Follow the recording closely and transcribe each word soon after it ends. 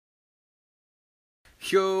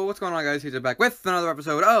Yo, what's going on, guys? He's back with another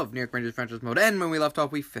episode of New York Rangers Franchise Mode. And when we left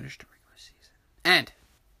off, we finished the regular season. And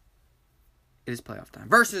it is playoff time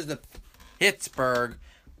versus the Pittsburgh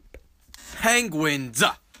Penguins.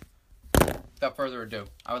 Without further ado,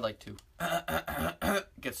 I would like to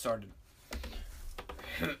get started.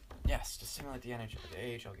 Yes, just simulate the NHL, the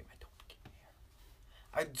AHL game.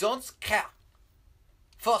 I don't care.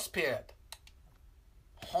 First period.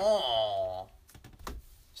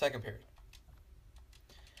 Second period.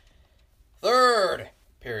 Third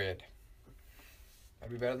period.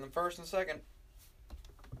 That'd be better than first and second.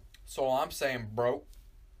 That's all I'm saying, bro.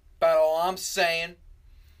 That's all I'm saying.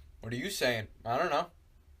 What are you saying? I don't know.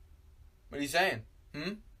 What are you saying?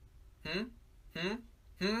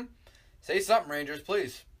 Say something, Rangers,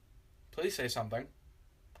 please. Please say something.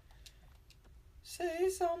 Say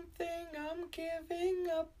something, I'm giving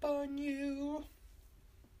up on you.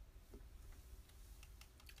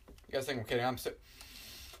 You guys think I'm kidding? I'm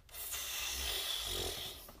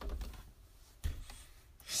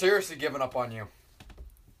seriously giving up on you. I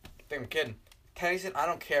think I'm kidding. Tennyson, I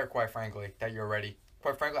don't care, quite frankly, that you're ready.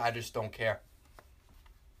 Quite frankly, I just don't care.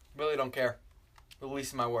 Really don't care. The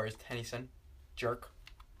least of my worries, Tennyson. Jerk.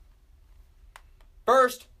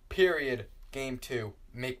 First period, game 2.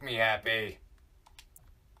 Make me happy.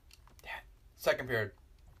 Second period.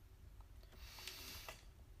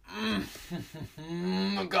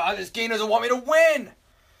 Oh God, this game doesn't want me to win.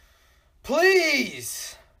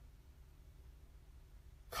 Please.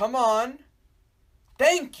 Come on.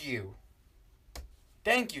 Thank you.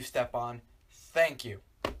 Thank you, Stepan. Thank you.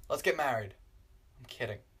 Let's get married. I'm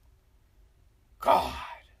kidding. God.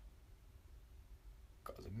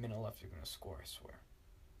 God, there's a minute left. You're going to score, I swear.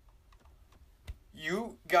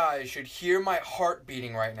 You guys should hear my heart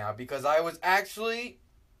beating right now because I was actually...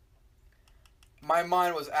 My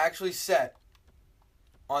mind was actually set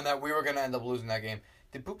on that we were going to end up losing that game.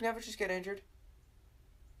 Did Buchnevich just get injured?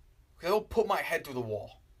 Because it'll put my head through the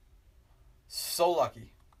wall. So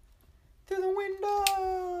lucky. Through the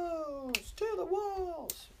windows! To the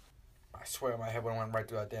walls! I swear my head would have went right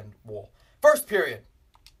through that damn wall. First period.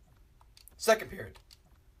 Second period.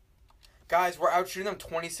 Guys, we're out shooting them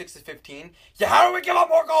 26-15. Yeah, how do we give up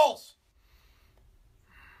more goals?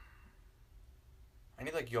 I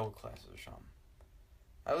need like yoga classes or something.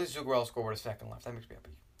 At least Zuccarello scored with a second left. That makes me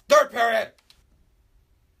happy. Third period.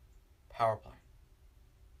 Power play.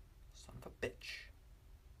 Son of a bitch.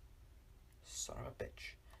 Son of a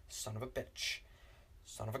bitch. Son of a bitch.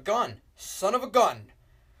 Son of a gun. Son of a gun.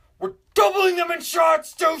 We're doubling them in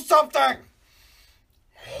shots. Do something.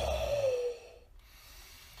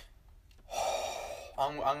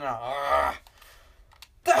 I'm gonna...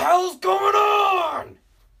 the hell's going on?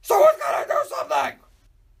 Someone's gotta do something!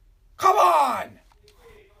 Come on!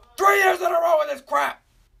 3 years in a row with this crap!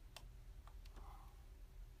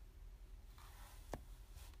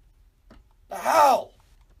 The hell?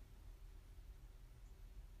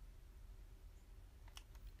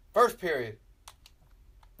 First period.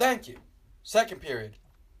 Thank you. Second period.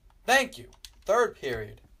 Thank you. Third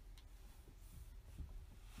period.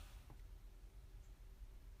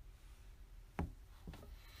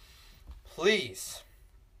 Please.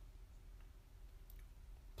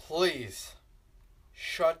 Please.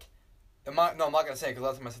 Shut. No, I'm not going to say it because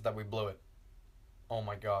last time I said that we blew it. Oh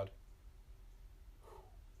my God.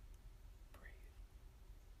 Breathe.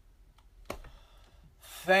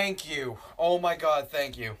 Thank you. Oh my God,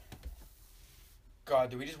 thank you. God,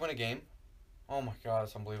 did we just win a game? Oh my God,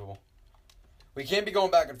 that's unbelievable. We can't be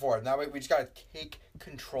going back and forth. Now we just got to take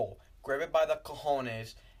control. Grab it by the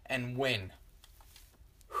cojones and win.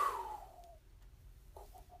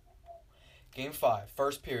 Game 5,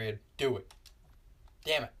 first period, do it.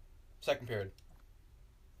 Damn it. Second period.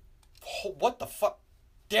 Oh, what the fuck?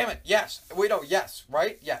 Damn it, yes. Wait, no, yes,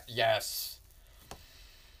 right? Yeah, yes.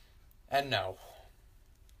 And no.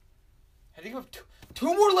 How do you give up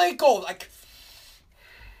two more late goals?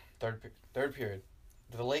 Third period.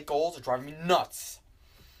 The late goals are driving me nuts.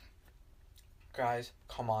 Guys,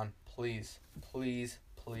 come on, please. Please,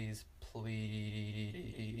 please, please.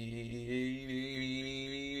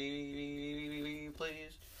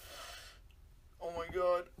 Please. Oh my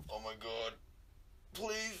God. Oh my God.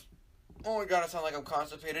 Please. Oh my God, I sound like I'm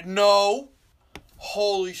constipated. No.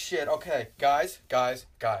 Holy shit. Okay, guys.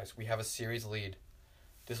 We have a series lead.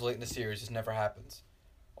 This late in the series, this never happens.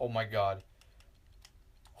 Oh my God.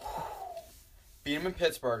 Beat them in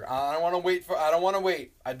Pittsburgh. I don't want to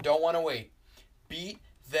wait. Beat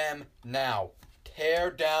them now.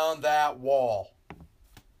 Tear down that wall.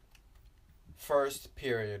 First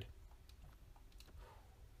period.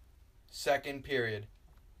 Second period.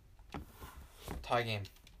 Tie game.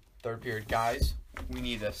 Third period. Guys, We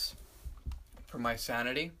need this. For my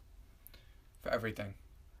sanity. For everything.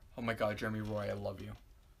 Oh my God, Jeremy Roy, I love you.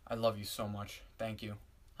 I love you so much. Thank you.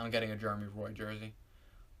 I'm getting a Jeremy Roy jersey.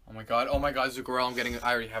 Oh my God, Zuccarello,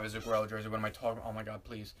 I already have a Zuccarello jersey. What am I talking about? Oh my God,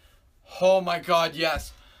 please. Oh my God,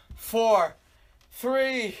 yes. 4,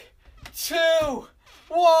 3, 2,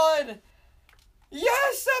 1.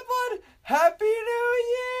 Yes, someone! Happy New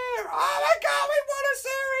Year! Oh my God, we won a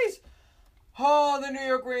series! Oh, the New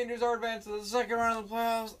York Rangers are advanced to the second round of the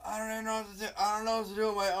playoffs. I don't even know what to do. I don't know what to do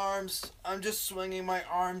with my arms. I'm just swinging my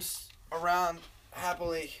arms around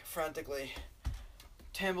happily, frantically.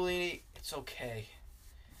 Tambellini, it's okay.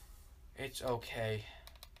 It's okay.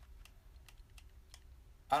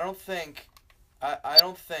 I don't think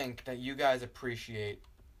that you guys appreciate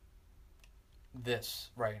this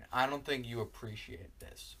right now. I don't think you appreciate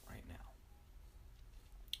this right now.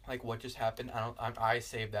 Like what just happened, I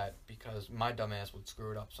saved that because my dumbass would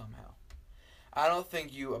screw it up somehow. I don't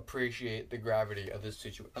think you appreciate the gravity of this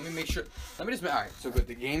situation. Let me make sure. Alright, so good.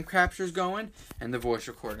 The game capture's going and the voice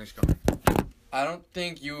recording's going. I don't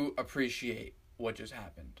think you appreciate what just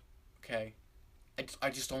happened. Okay? I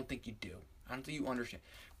just don't think you do. I don't think you understand.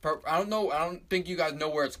 I don't know. I don't think you guys know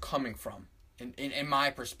where it's coming from in my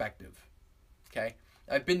perspective. Okay?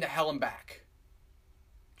 I've been to hell and back.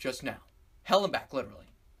 Just now. Hell and back, literally.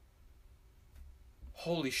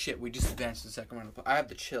 Holy shit, we just advanced to the second round of the play. I have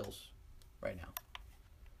the chills right now.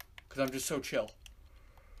 Because I'm just so chill.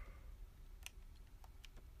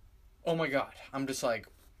 Oh my God. I'm just like...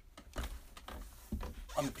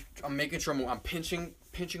 I'm making sure I'm pinching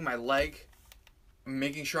my leg. I'm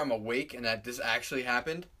making sure I'm awake and that this actually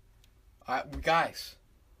happened. Guys,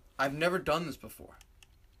 I've never done this before.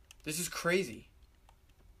 This is crazy.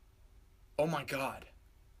 Oh my God.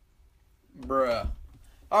 Bruh.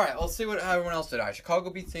 Alright, let's see how everyone else did. Chicago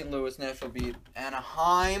beat St. Louis. Nashville beat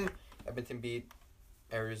Anaheim. Edmonton beat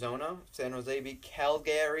Arizona. San Jose beat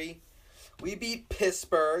Calgary. We beat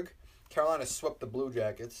Pittsburgh. Carolina swept the Blue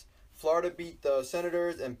Jackets. Florida beat the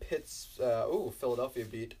Senators. And Philadelphia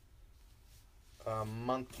beat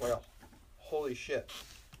Montreal. Holy shit.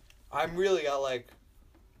 I'm really got like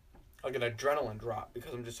an adrenaline drop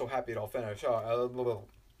because I'm just so happy it all finished.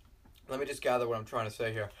 Let me just gather what I'm trying to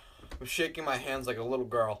say here. I'm shaking my hands like a little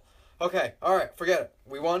girl. Okay, alright, forget it.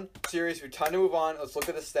 We won series. We're time to move on. Let's look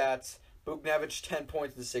at the stats. Buchnevich, 10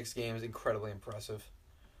 points in 6 games. Incredibly impressive.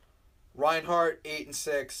 Reinhart, 8 and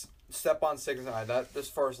 6. Stepan, 6 and 9. This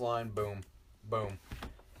first line, boom. Boom.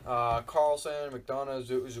 Carlson, McDonough,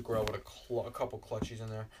 Zuccarello with a couple clutchies in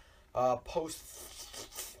there.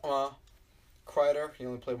 Kreider, he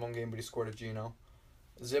only played 1 game, but he scored a Geno.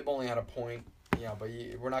 Zip only had a point. Yeah, but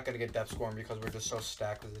we're not going to get depth scoring because we're just so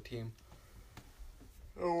stacked as a team.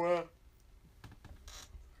 Oh,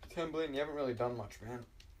 Tambellini, you haven't really done much,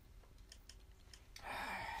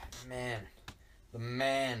 man.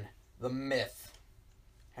 The myth,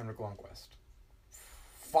 Henrik Lundqvist.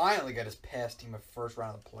 Finally got his past team a first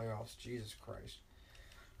round of the playoffs. Jesus Christ.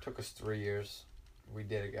 Took us 3 years. We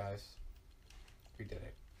did it, guys. We did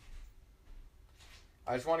it.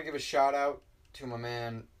 I just want to give a shout out to my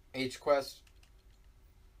man HQuest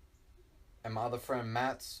and my other friend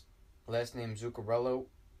Matt's, last name Zuccarello.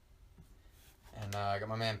 And I got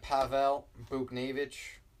my man Pavel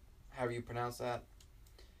Buchnevich, however you pronounce that.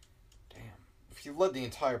 Damn. If you led the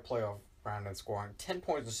entire playoff round in scoring, 10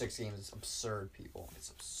 points in 6 games, it's absurd, people. It's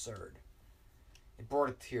absurd. It brought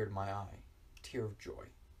a tear to my eye. A tear of joy.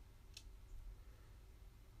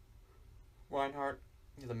 Reinhart,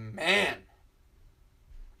 you're the man.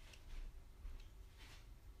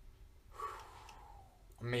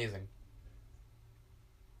 Amazing.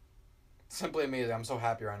 Simply amazing. I'm so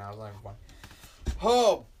happy right now. It's not even fun.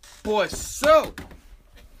 Oh, boy. So,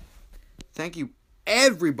 thank you,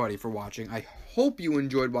 everybody, for watching. I hope you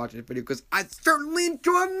enjoyed watching this video because I certainly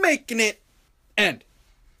enjoyed making it. And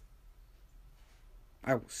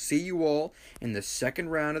I will see you all in the second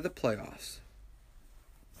round of the playoffs.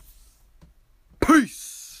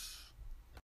 Peace.